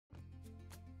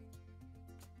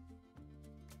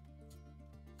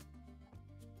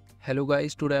Hello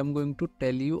guys, today I'm going to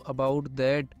tell you about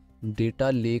that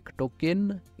data lake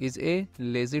token is a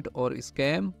legit or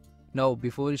scam. Now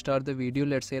before we start the video,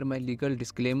 let's share my legal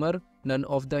disclaimer. None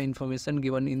of the information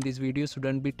given in this video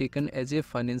shouldn't be taken as a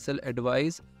financial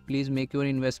advice. Please make your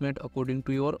investment according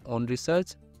to your own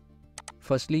research.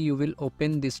 Firstly, you will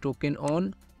open this token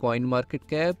on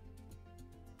CoinMarketCap.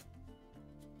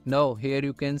 Now here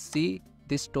you can see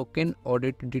this token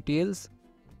audit details.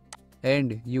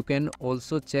 And you can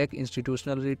also check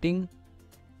institutional rating,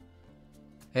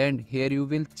 and here you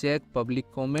will check public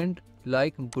comment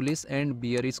like bullish and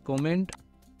bearish comment.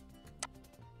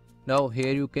 Now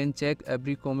here you can check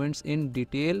every comments in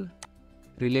detail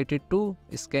related to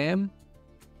scam.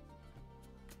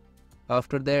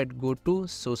 After that, go to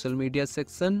social media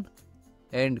section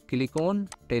and click on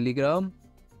Telegram.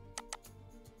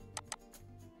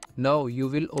 Now you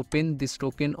will open this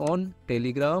token on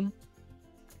Telegram.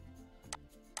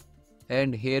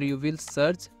 And here you will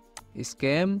search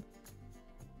scam.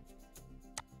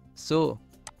 So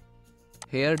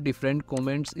here different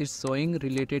comments is showing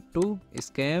related to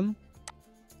scam.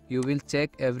 You will check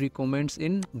every comments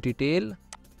in detail.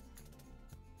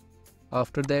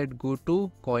 After that, go to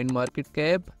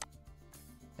CoinMarketCap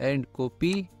and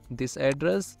copy this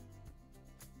address.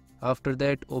 After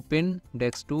that, open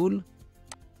Dex tool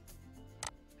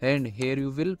and here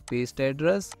you will paste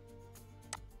address.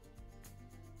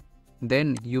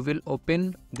 Then you will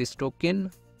open this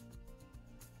token.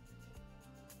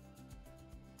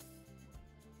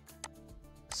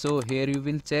 So here you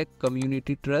will check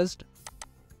community trust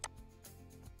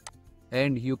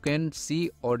and you can see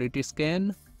audit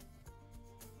scan.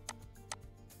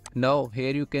 Now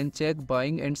here you can check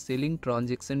buying and selling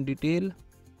transaction detail.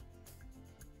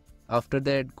 After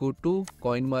that, go to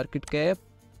CoinMarketCap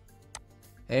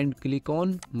and click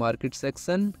on market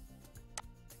section.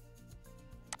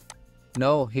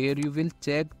 Now here you will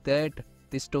check that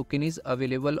this token is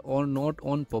available or not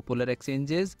on popular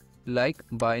exchanges like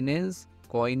Binance,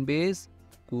 Coinbase,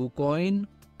 KuCoin,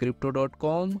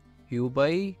 Crypto.com,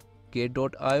 Huobi,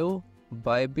 Gate.io,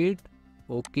 Bybit,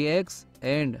 OKX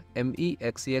and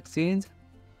MEXC exchange.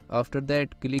 After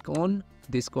that, click on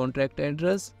this contract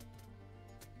address.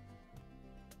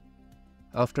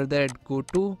 After that, go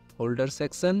to holder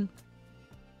section.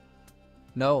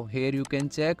 Now here you can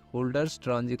check holders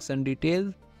transaction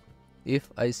details. If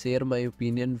I share my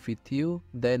opinion with you,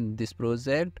 then this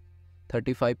project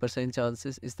 35%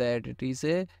 chances is that it is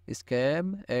a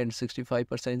scam and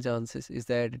 65% chances is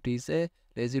that it is a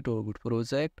legit or good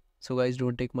project. So guys,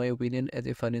 don't take my opinion as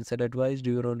a financial advice.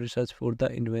 Do your own research for the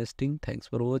investing. Thanks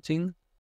for watching.